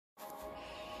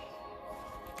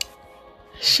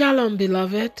Shalom,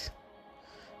 beloved,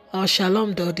 or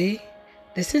Shalom, Dodi.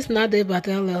 This is Nade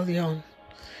Batel Elyon.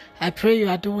 I pray you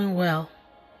are doing well.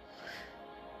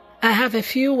 I have a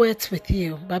few words with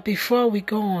you, but before we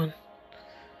go on,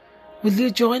 will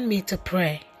you join me to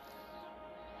pray?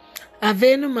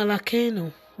 Avenu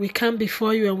Malakenu, we come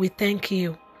before you and we thank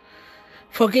you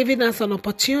for giving us an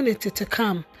opportunity to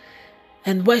come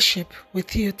and worship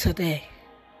with you today.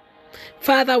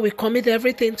 Father, we commit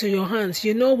everything to your hands.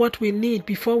 You know what we need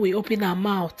before we open our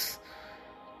mouths.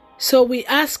 So we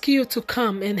ask you to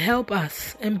come and help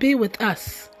us and be with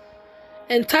us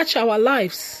and touch our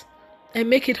lives and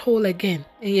make it whole again.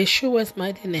 In Yeshua's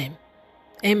mighty name.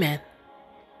 Amen.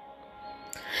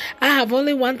 I have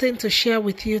only one thing to share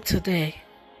with you today.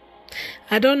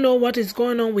 I don't know what is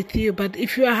going on with you, but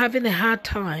if you are having a hard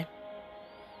time,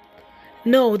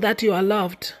 know that you are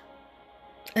loved.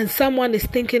 And someone is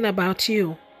thinking about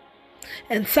you.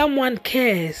 And someone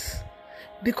cares.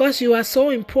 Because you are so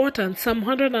important. Psalm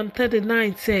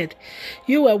 139 said,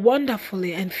 you were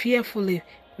wonderfully and fearfully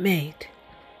made.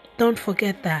 Don't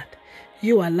forget that.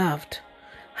 You are loved.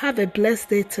 Have a blessed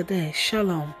day today.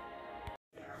 Shalom.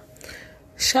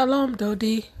 Shalom,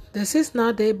 Dodi. This is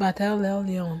Nade Batel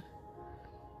Elyon.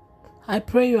 I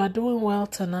pray you are doing well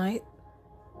tonight.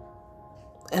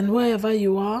 And wherever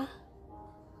you are,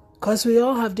 because we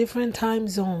all have different time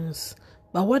zones.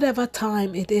 But whatever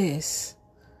time it is,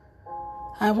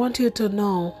 I want you to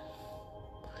know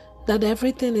that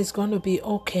everything is going to be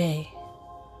okay.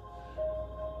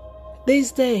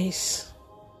 These days,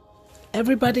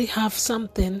 everybody have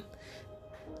something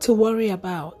to worry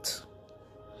about.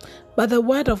 But the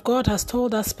word of God has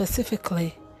told us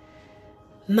specifically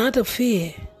not to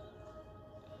fear,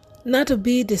 not to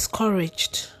be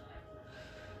discouraged,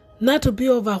 not to be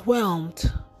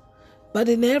overwhelmed. But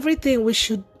in everything, we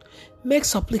should make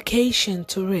supplication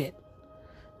to it,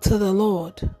 to the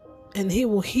Lord, and He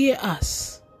will hear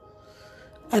us.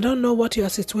 I don't know what your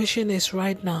situation is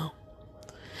right now.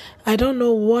 I don't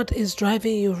know what is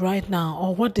driving you right now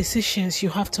or what decisions you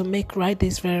have to make right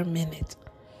this very minute.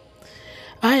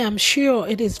 I am sure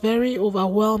it is very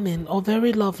overwhelming or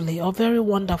very lovely or very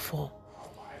wonderful,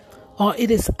 or it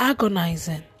is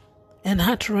agonizing and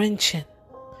heart-wrenching.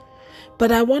 But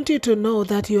I want you to know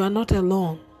that you are not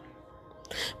alone.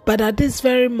 But at this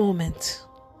very moment,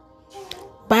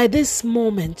 by this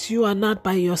moment, you are not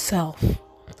by yourself.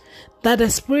 That the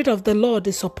Spirit of the Lord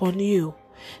is upon you.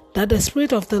 That the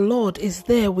Spirit of the Lord is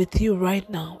there with you right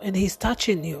now. And He's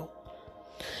touching you.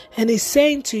 And He's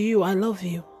saying to you, I love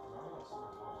you.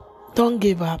 Don't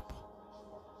give up.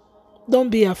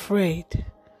 Don't be afraid.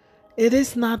 It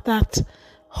is not that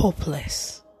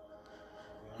hopeless.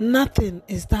 Nothing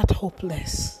is that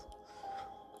hopeless.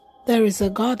 There is a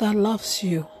God that loves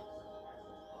you.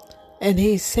 And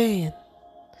He is saying,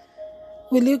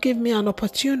 will you give me an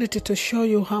opportunity to show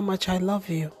you how much I love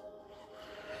you?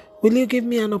 Will you give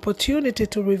me an opportunity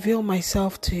to reveal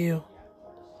myself to you?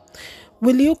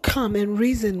 Will you come and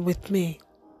reason with me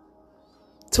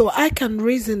so I can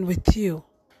reason with you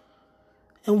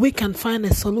and we can find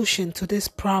a solution to this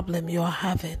problem you are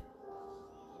having?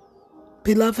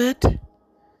 Beloved,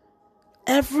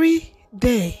 every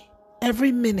day,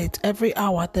 every minute, every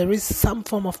hour, there is some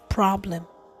form of problem.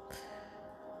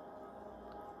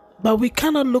 But we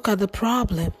cannot look at the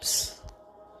problems.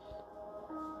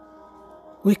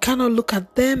 We cannot look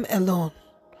at them alone.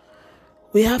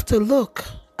 We have to look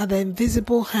at the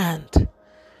invisible hand,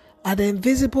 at the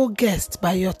invisible guest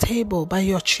by your table, by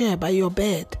your chair, by your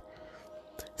bed,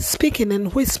 speaking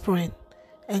and whispering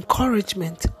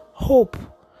encouragement, hope,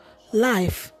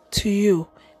 life to you.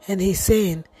 And He's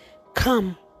saying,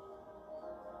 come,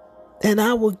 and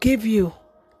I will give you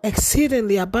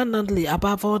exceedingly abundantly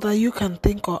above all that you can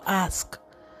think or ask.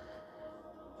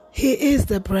 He is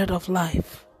the bread of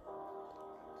life.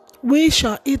 We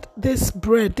shall eat this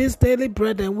bread, this daily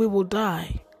bread, and we will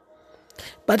die.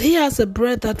 But He has a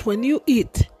bread that when you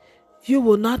eat, you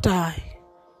will not die.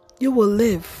 You will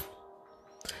live.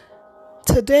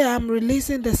 Today I'm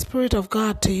releasing the Spirit of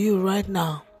God to you right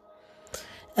now.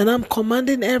 And I'm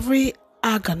commanding every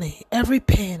agony, every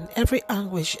pain, every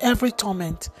anguish, every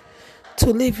torment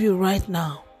to leave you right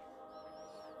now.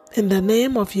 In the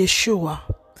name of Yeshua.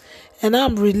 And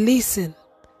I'm releasing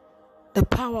the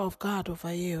power of God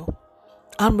over you.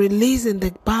 I'm releasing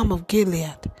the balm of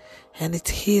Gilead, and it's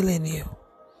healing you.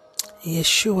 In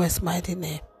Yeshua's mighty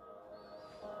name.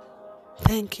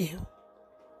 Thank you.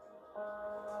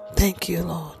 Thank you,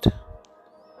 Lord.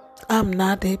 I'm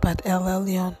Nade Batel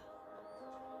Elyon.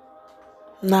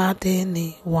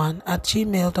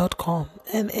 Nadeni1@gmail.com.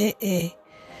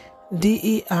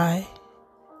 NAADEI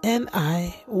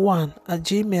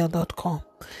ni1@gmail.com.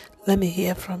 Let me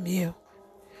hear from you.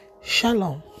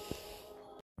 Shalom.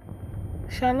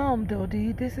 Shalom,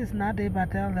 Dodi. This is Nade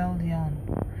Badel El Leon.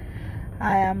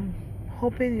 I am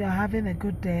hoping you're having a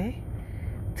good day.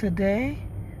 Today,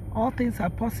 all things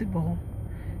are possible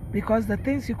because the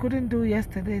things you couldn't do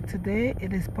yesterday, today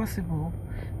it is possible.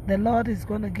 The Lord is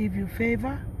going to give you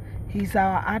favor. He's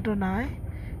our Adonai.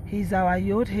 He's our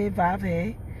Yod He Vav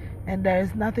He, and there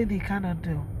is nothing He cannot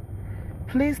do.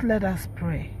 Please let us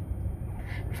pray.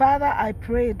 Father, I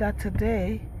pray that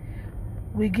today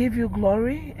we give you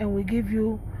glory and we give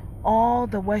you all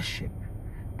the worship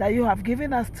that you have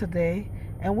given us today,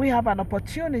 and we have an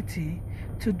opportunity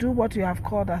to do what you have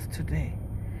called us today.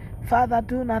 Father,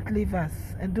 do not leave us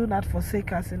and do not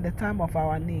forsake us in the time of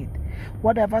our need.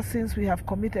 Whatever sins we have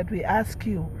committed, we ask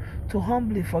you to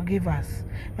humbly forgive us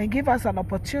and give us an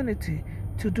opportunity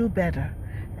to do better.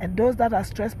 And those that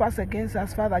have trespassed against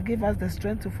us, Father, give us the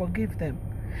strength to forgive them.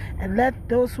 And let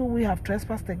those who we have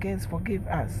trespassed against forgive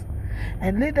us.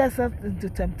 And lead us into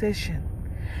temptation.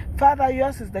 Father,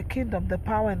 yours is the kingdom, the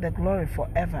power, and the glory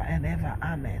forever and ever.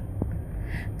 Amen.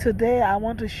 Today I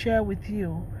want to share with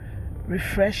you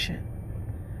refreshing.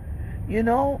 You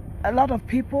know, a lot of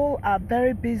people are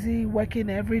very busy working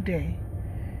every day,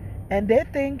 and they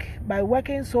think by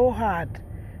working so hard,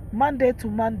 Monday to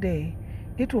Monday,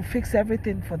 it will fix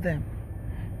everything for them.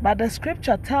 But the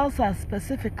scripture tells us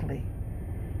specifically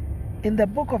in the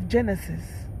book of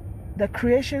Genesis, the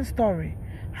creation story,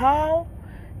 how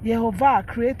Jehovah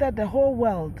created the whole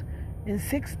world in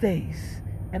 6 days,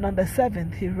 and on the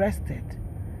seventh he rested.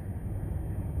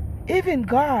 Even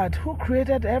God, who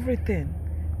created everything,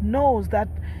 knows that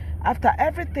after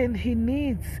everything he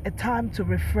needs a time to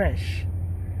refresh.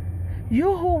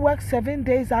 You who work 7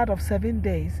 days out of 7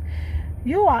 days,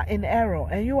 you are in error,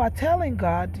 and you are telling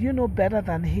God you know better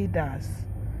than he does.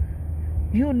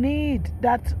 You need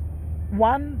that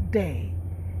one day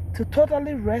to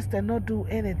totally rest and not do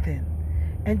anything,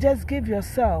 and just give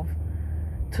yourself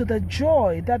to the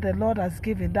joy that the Lord has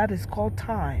given, that is called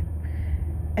time.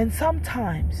 And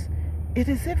sometimes it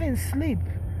is even sleep.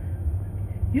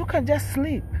 You can just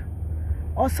sleep.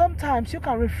 Or sometimes you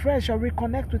can refresh or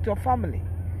reconnect with your family.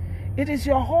 It is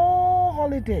your whole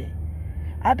holiday.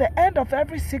 At the end of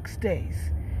every 6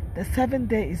 days, the 7th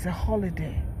day is a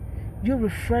holiday. You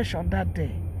refresh on that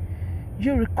day.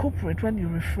 You recuperate when you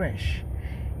refresh.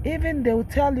 Even they will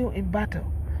tell you in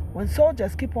battle, when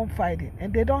soldiers keep on fighting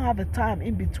and they don't have a time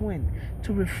in between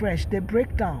to refresh, they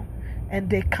break down and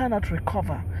they cannot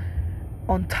recover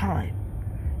on time.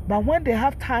 But when they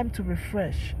have time to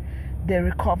refresh, they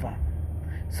recover.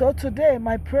 So today,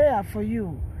 my prayer for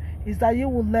you is that you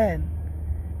will learn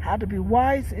how to be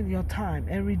wise in your time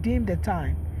and redeem the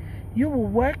time. You will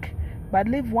work, but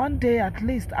leave one day at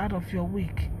least out of your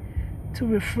week to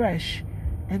refresh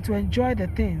and to enjoy the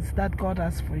things that God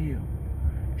has for you.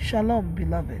 Shalom,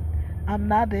 beloved. I'm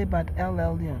Nade Badel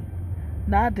El Leon.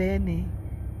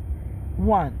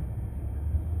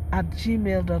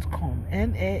 Nadeni1@gmail.com.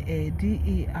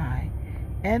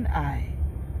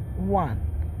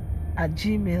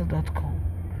 NAADEINI1@gmail.com.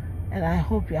 And I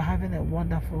hope you're having a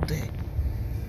wonderful day.